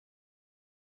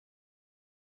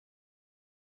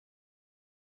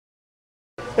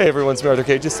Hey everyone, it's Arthur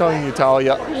Kade. Just telling you,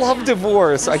 Talia, love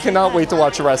Divorce. I cannot wait to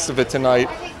watch the rest of it tonight.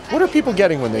 What are people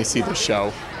getting when they see the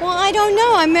show? Well, I don't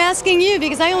know. I'm asking you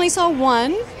because I only saw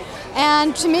one.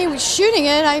 And to me, shooting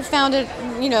it, I found it,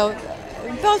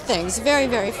 both things very,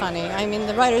 very funny. I mean,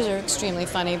 the writers are extremely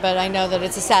funny, but I know that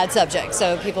it's a sad subject.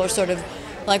 So people are sort of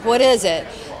like, what is it?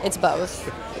 It's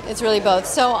both. It's really both.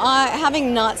 So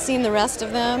having not seen the rest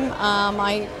of them,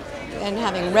 and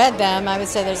having read them, I would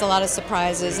say there's a lot of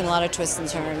surprises and a lot of twists and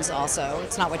turns also.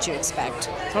 It's not what you expect.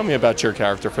 Tell me about your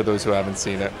character for those who haven't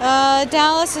seen it.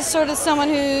 Dallas is sort of someone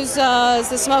who's,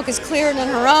 the smoke is cleared in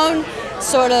her own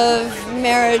sort of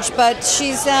marriage, but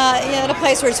she's at a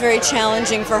place where it's very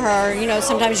challenging for her.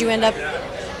 Sometimes you end up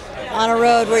on a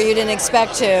road where you didn't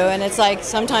expect to, and it's like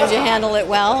sometimes you handle it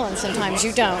well and sometimes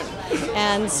you don't.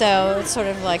 And so it's sort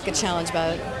of like a challenge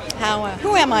about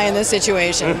who am I in this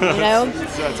situation,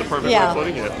 That's a perfect way of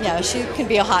putting it. Yeah, she can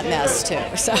be a hot mess too.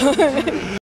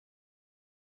 So.